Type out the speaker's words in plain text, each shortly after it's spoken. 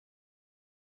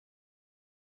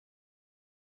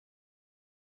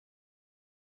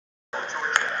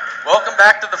Welcome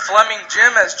back to the Fleming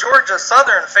Gym as Georgia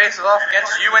Southern faces off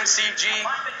against UNCG.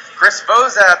 Chris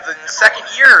Bozab, in his second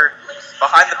year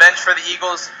behind the bench for the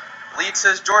Eagles, leads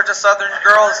his Georgia Southern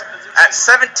girls at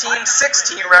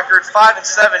 17-16 record,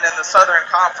 5-7 in the Southern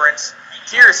Conference.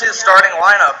 Here's his starting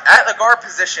lineup. At the guard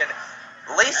position,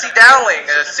 Lacey Dowling,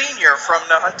 a senior from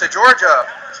Nahunta, Georgia.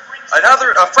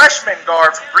 A freshman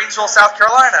guard from Greensville, South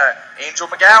Carolina, Angel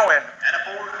McGowan.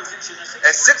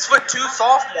 A 6'2"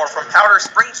 sophomore from Powder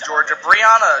Springs, Georgia,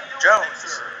 Brianna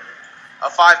Jones. A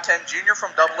 5'10" junior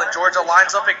from Dublin, Georgia,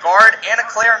 lines up at guard, Anna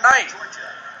Claire Knight.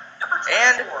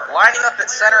 And lining up at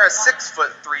center, a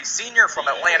 6'3" senior from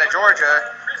Atlanta,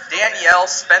 Georgia, Danielle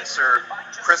Spencer.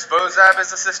 Chris Bozab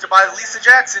is assisted by Lisa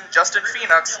Jackson, Justin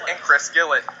Phoenix, and Chris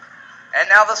Gillett. And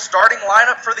now the starting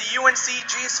lineup for the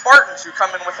UNCG Spartans, who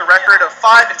come in with a record of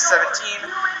 5-17,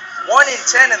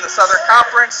 1-10 in the Southern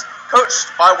Conference, coached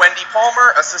by Wendy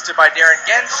Palmer, assisted by Darren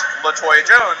Gensch, LaToya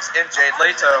Jones, and Jade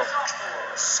Lato.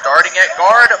 Starting at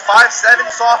guard, a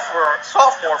 5'7"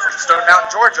 sophomore from Stone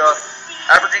Mountain, Georgia,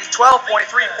 averaging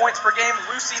 12.3 points per game,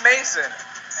 Lucy Mason.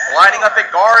 Lining up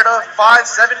at guard, a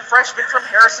 5'7" freshman from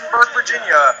Harrisonburg,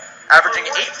 Virginia, averaging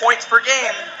 8 points per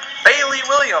game, Bailey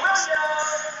Williams.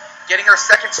 Getting her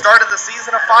second start of the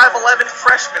season, a 5'11"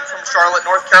 freshman from Charlotte,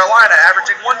 North Carolina,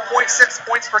 averaging 1.6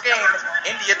 points per game,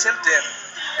 India Timpton.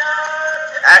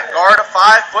 At guard, a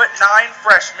 5'9"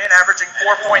 freshman, averaging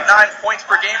 4.9 points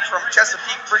per game from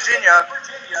Chesapeake, Virginia,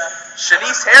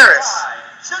 Shanice Harris.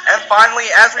 And finally,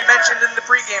 as we mentioned in the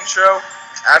pregame show,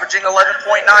 averaging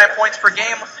 11.9 points per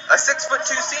game, a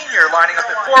 6'2" senior lining up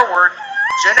at forward,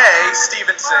 Janae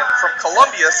Stevenson from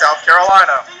Columbia, South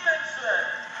Carolina.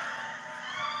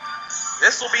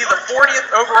 This will be the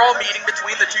 40th overall meeting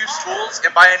between the two schools,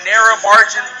 and by a narrow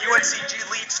margin, UNCG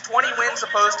leads 20 wins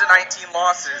opposed to 19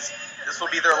 losses. This will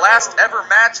be their last ever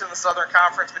match in the Southern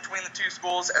Conference between the two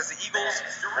schools, as the Eagles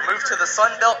will move to the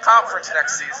Sun Belt Conference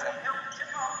next season.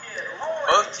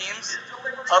 Both teams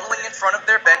huddling in front of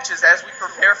their benches as we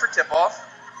prepare for tip-off.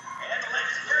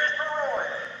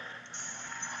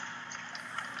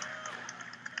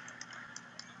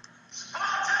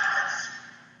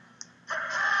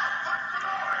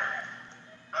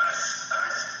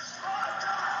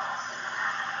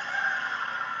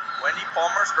 Wendy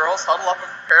Palmer's girls huddle up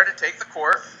and prepare to take the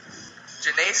court.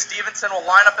 Janae Stevenson will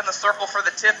line up in the circle for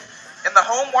the tip in the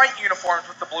home white uniforms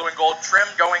with the blue and gold trim,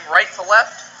 going right to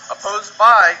left, opposed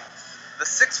by the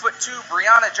 6'2"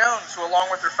 Brianna Jones, who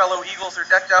along with her fellow Eagles are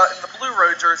decked out in the blue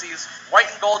road jerseys, white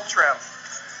and gold trim.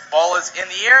 Ball is in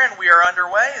the air and we are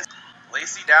underway.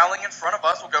 Lacey Dowling in front of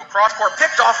us will go cross court,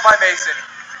 picked off by Mason.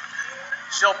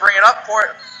 She'll bring it up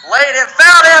court, laid in,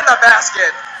 found in the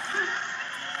basket.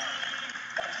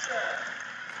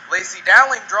 Lacey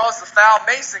Dowling draws the foul.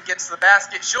 Mason gets the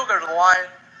basket. She'll go to the line,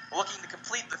 looking to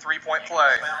complete the three-point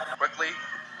play. Quickly,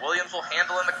 Williams will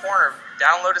handle in the corner.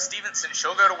 Down low to Stevenson.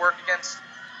 She'll go to work against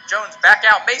Jones. Back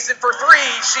out. Mason for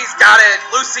three. She's got it.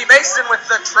 Lucy Mason with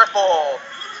the triple.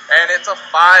 And it's a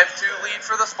 5-2 lead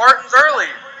for the Spartans early.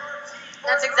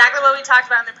 That's exactly what we talked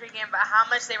about in the pregame, about how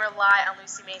much they rely on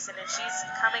Lucy Mason, and she's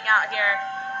coming out here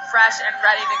fresh and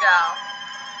ready to go.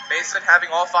 Mason having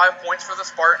all 5 points for the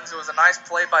Spartans. It was a nice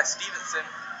play by Stevenson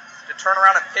to turn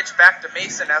around and pitch back to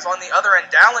Mason, as on the other end,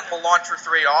 Dowling will launch her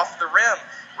three off the rim.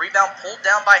 Rebound pulled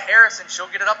down by Harris, and she'll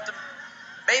get it up to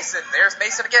Mason. There's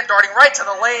Mason again, darting right to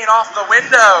the lane off the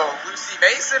window. Lucy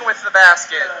Mason with the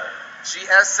basket. She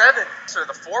has 7. So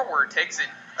the forward takes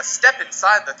it a step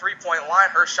inside the three-point line.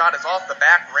 Her shot is off the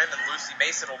back rim, and Lucy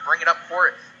Mason will bring it up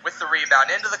court with the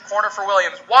rebound. Into the corner for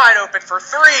Williams. Wide open for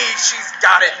three. She's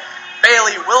got it.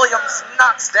 Bailey Williams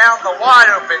knocks down the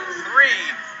wide-open three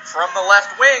from the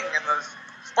left wing, and the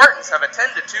Spartans have a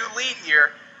 10-2 lead here.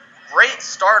 Great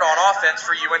start on offense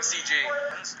for UNCG.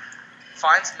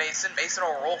 Finds Mason. Mason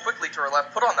will roll quickly to her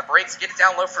left, put on the brakes, get it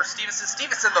down low for Stevenson.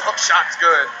 Stevenson, the hook shot's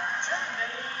good.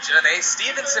 Janae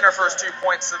Stevenson, her first 2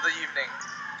 points of the evening.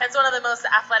 That's one of the most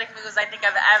athletic moves I think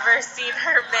I've ever seen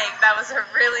her make. That was a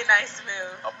really nice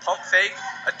move. A pump fake,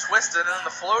 a twist, and then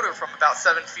the floater from about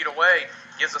 7 feet away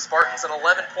gives the Spartans an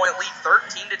 11-point lead,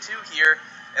 13-2 here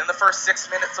in the first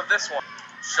 6 minutes of this one.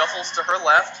 Shuffles to her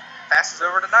left, passes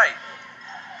over to Knight.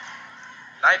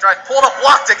 Knight drive, pulled up,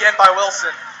 blocked again by Wilson.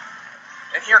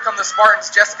 And here come the Spartans.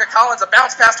 Jessica Collins, a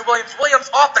bounce pass to Williams. Williams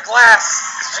off the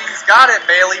glass. She's got it,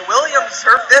 Bailey Williams,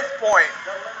 her 5th point.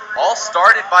 All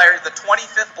started by the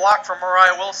 25th block from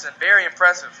Mariah Wilson. Very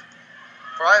impressive.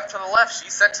 Drive to the left. She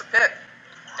sets a pick.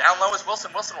 Down low is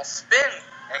Wilson. Wilson will spin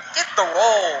and get the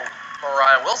roll.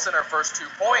 Mariah Wilson, her first 2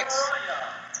 points.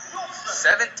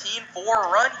 17-4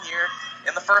 run here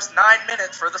in the first 9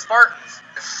 minutes for the Spartans.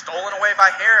 It's stolen away by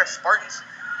Harris. Spartans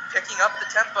picking up the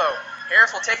tempo.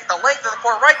 Harris will take it the length of the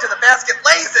court, right to the basket,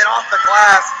 lays it off the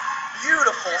glass.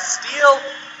 Beautiful steal.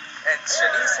 And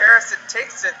Shanice Harrison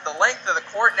takes it the length of the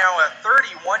court, now a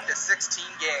 31-16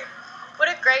 game. What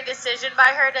a great decision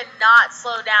by her to not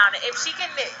slow down. If she can...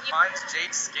 Finds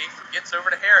Jade Scaife, who gets over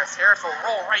to Harris. Harris will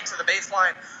roll right to the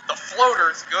baseline. The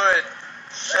floater's good.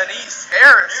 Shanice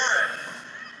Harris.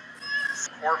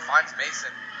 Court finds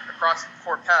Mason. Across the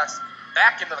court pass.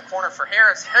 Back into the corner for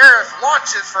Harris. Harris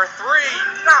launches for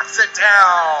three. Knocks it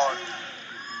down.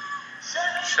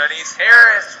 Shanice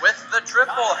Harris with the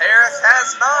triple. Harris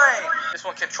has 9. This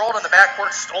one controlled in the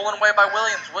backcourt, stolen away by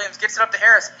Williams. Williams gets it up to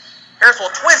Harris. Harris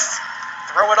will twist,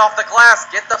 throw it off the glass,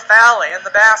 get the foul and the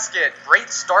basket. Great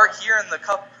start here in the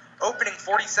cup opening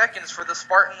 40 seconds for the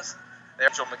Spartans.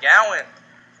 There's Angel McGowan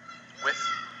with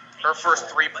her first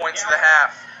 3 points of the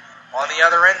half. On the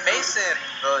other end, Mason,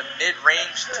 the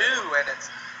mid-range 2, and it's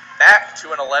back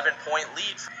to an 11-point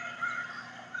lead.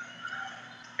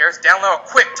 Harris down low, a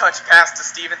quick touch pass to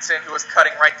Stevenson, who was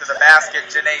cutting right to the basket.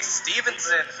 Janae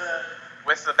Stevenson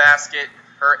with the basket.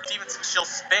 Stevenson, she'll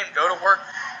spin, go to work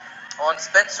on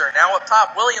Spencer. Now up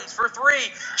top, Williams for 3.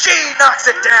 She knocks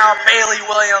it down. Bailey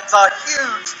Williams, a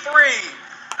huge 3.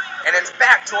 And it's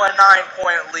back to a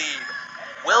 9-point lead.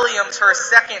 Williams, her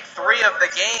second 3 of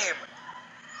the game.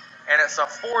 And it's a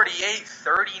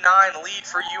 48-39 lead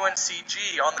for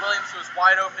UNCG on Williams, who was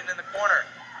wide open in the corner.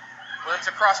 Williams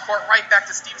across court, right back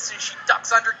to Stevenson. She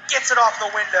ducks under, gets it off the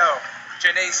window.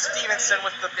 Janae Stevenson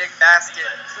with the big basket.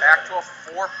 Back to a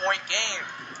 4-point game,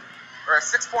 or a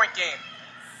 6-point game.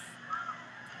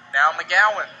 Now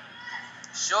McGowan.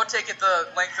 She'll take it the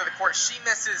length of the court. She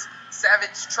misses.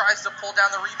 Savage tries to pull down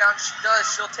the rebound. She does.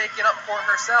 She'll take it up for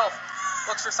herself.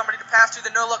 Looks for somebody to pass to.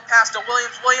 The no-look pass to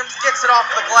Williams. Williams gets it off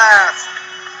the glass.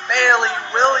 Bailey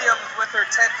Williams with her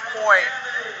 10th point.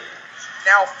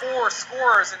 Now 4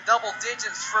 scorers in double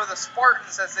digits for the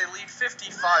Spartans as they lead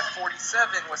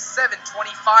 55-47 with 7:25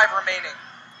 remaining.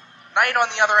 Knight on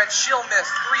the other end, she'll miss.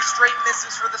 3 straight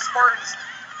misses for the Spartans.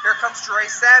 Here comes Jeray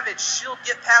Savage. She'll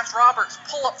get past Roberts.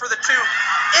 Pull up for the 2.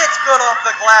 It's good off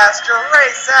the glass.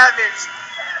 Jeray Savage.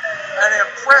 An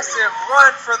impressive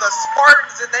run for the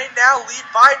Spartans, and they now lead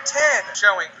by 10.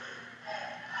 Showing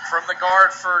from the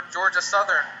guard for Georgia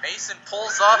Southern. Mason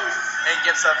pulls up and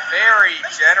gets a very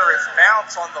generous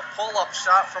bounce on the pull-up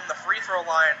shot from the free throw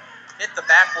line. Hit the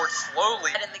backboard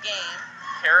slowly. In the game.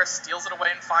 Harris steals it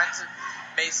away and finds it.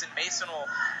 Mason. Mason will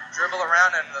dribble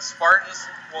around, and the Spartans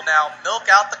will now milk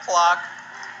out the clock.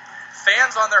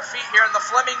 Fans on their feet here in the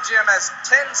Fleming Gym as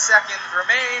 10 seconds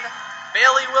remain.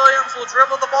 Bailey Williams will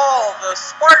dribble the ball. The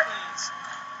Spartans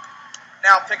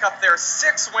now pick up their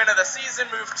 6th win of the season,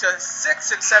 move to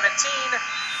 6-17,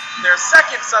 their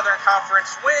 2nd Southern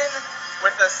Conference win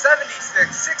with a 76-65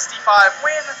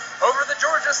 win over the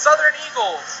Georgia Southern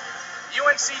Eagles.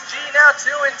 UNCG now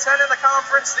 2-10 in the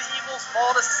conference. The Eagles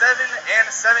fall to 7-17,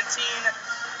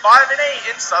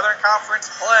 5-8 in Southern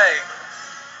Conference play.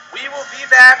 We will be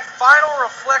back. Final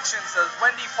reflections as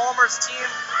Wendy Palmer's team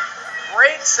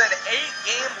breaks an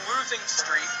 8-game losing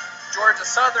streak. Georgia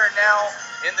Southern now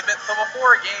in the midst of a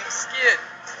 4-game skid.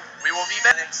 We will be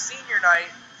back in senior night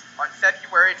on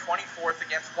February 24th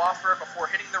against Wofford before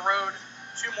hitting the road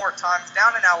 2 more times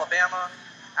down in Alabama,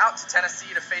 out to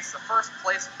Tennessee to face the first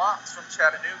place Mocs from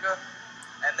Chattanooga,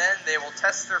 and then they will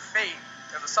test their fate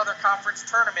in the Southern Conference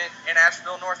Tournament in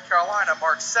Asheville, North Carolina,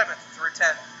 March 7th through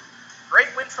 10th.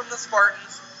 Great win from the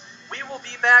Spartans. We will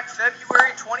be back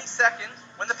February 22nd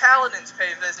when the Paladins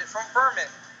pay a visit from Furman.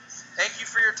 Thank you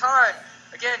for your time.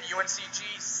 Again,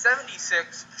 UNCG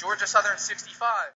 76, Georgia Southern 65.